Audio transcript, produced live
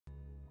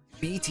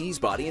BT's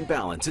Body in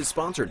Balance is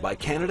sponsored by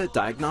Canada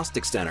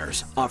Diagnostic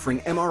Centres, offering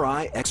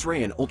MRI,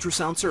 X-ray and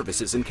ultrasound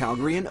services in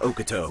Calgary and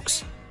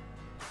Okotoks.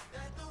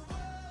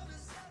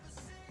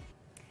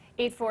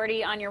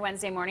 8:40 on your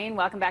Wednesday morning.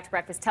 Welcome back to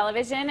Breakfast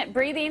Television.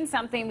 Breathing,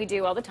 something we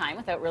do all the time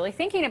without really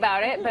thinking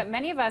about it, but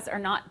many of us are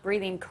not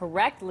breathing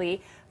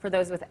correctly. For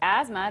those with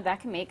asthma, that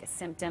can make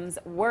symptoms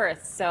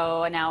worse.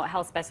 So now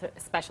health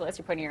specialist,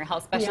 you're putting your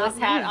health specialist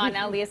hat on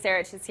now. Leah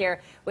Sarich is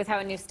here with how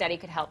a new study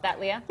could help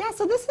that, Leah. Yeah,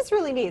 so this is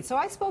really neat. So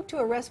I spoke to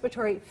a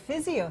respiratory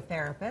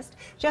physiotherapist,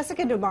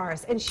 Jessica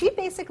DeMars, and she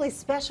basically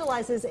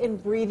specializes in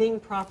breathing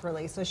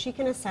properly, so she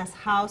can assess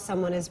how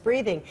someone is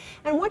breathing.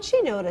 And what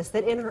she noticed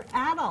that in her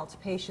adult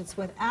patients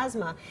with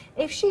asthma,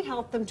 if she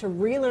helped them to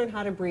relearn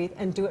how to breathe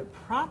and do it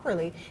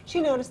properly,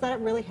 she noticed that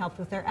it really helped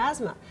with their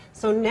asthma.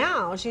 So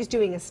now she's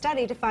doing a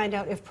study to find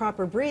out if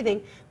proper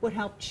breathing would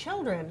help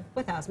children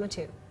with asthma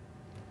too.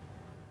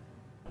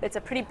 It's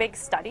a pretty big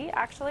study,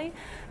 actually,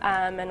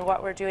 and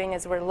what we're doing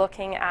is we're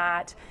looking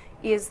at,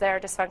 is there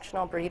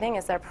dysfunctional breathing?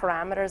 Is there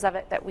parameters of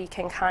it that we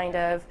can kind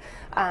of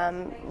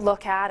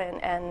look at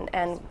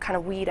and kind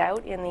of weed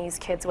out in these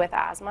kids with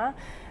asthma?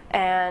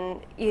 And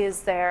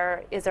is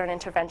there an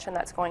intervention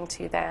that's going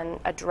to then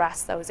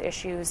address those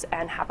issues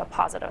and have a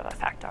positive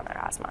effect on their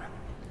asthma?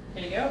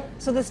 Here you go.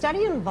 So the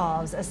study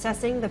involves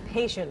assessing the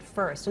patient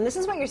first, and this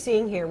is what you're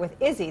seeing here with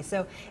Izzy.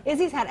 So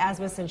Izzy's had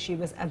asthma since she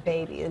was a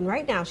baby, and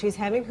right now she's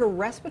having her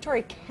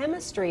respiratory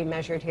chemistry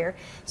measured here.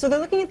 So they're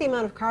looking at the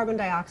amount of carbon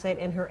dioxide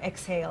in her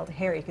exhaled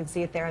air. You can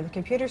see it there on the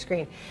computer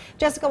screen.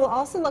 Jessica will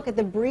also look at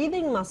the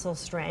breathing muscle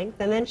strength,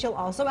 and then she'll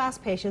also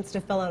ask patients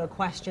to fill out a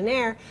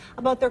questionnaire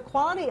about their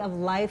quality of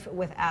life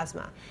with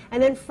asthma.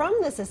 And then from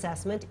this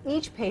assessment,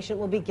 each patient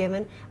will be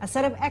given a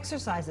set of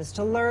exercises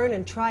to learn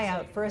and try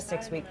out for a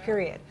 6-week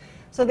period.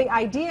 So the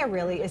idea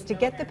really is to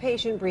get the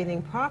patient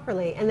breathing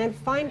properly and then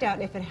find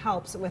out if it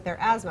helps with their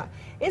asthma.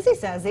 Izzy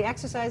says the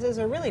exercises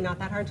are really not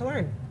that hard to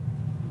learn.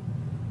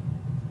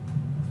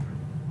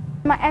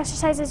 My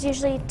exercises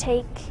usually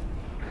take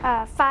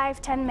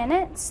 5–10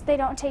 minutes. They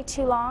don't take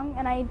too long,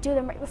 and I do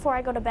them right before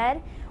I go to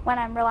bed when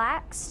I'm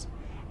relaxed.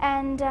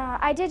 And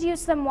I did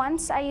use them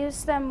once. I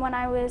used them when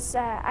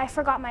I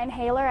forgot my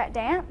inhaler at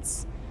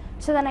dance.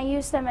 So then I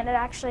used them, and it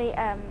actually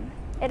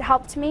it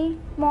helped me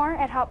more.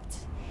 It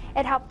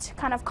helped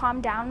kind of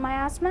calm down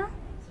my asthma.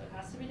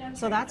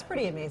 So that's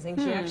pretty amazing.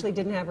 She actually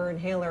didn't have her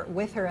inhaler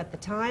with her at the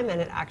time, and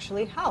it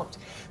actually helped.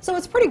 So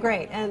it's pretty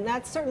great, and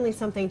that's certainly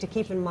something to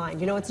keep in mind.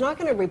 You know, it's not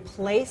going to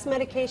replace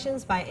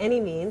medications by any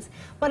means,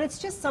 but it's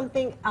just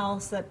something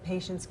else that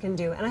patients can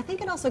do. And I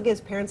think it also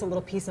gives parents a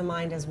little peace of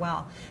mind as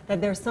well, that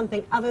there's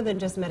something other than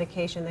just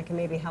medication that can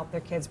maybe help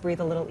their kids breathe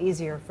a little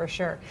easier for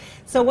sure.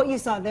 So what you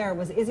saw there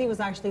was Izzy was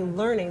actually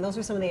learning, those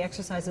are some of the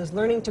exercises,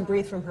 learning to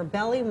breathe from her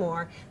belly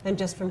more than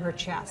just from her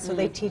chest. So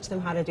they teach them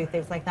how to do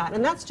things like that.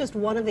 And that's just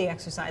one of the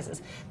exercises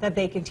that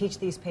they can teach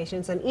these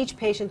patients, and each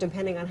patient,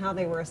 depending on how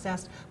they were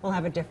assessed, will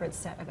have a different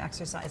set of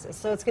exercises.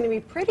 So it's going to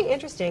be pretty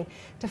interesting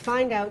to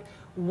find out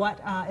what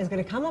is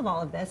going to come of all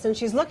of this. And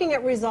she's looking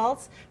at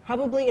results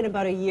probably in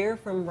about a year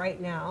from right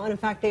now. And in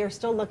fact, they are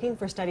still looking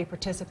for study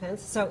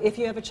participants. So if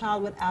you have a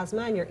child with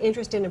asthma and you're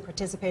interested in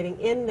participating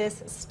in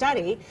this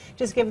study,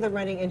 just give the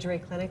Running Injury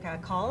Clinic a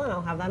call, and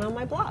I'll have that on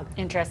my blog.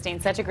 Interesting.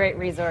 Such a great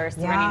resource,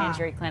 the Running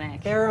Injury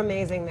Clinic. They're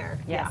amazing there.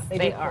 Yes, they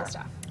do cool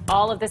stuff.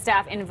 All of the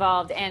staff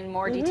involved and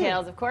more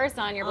details, of course,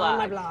 on your blog. On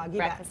my blog,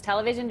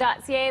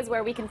 BreakfastTelevision.ca is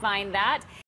where we can find that.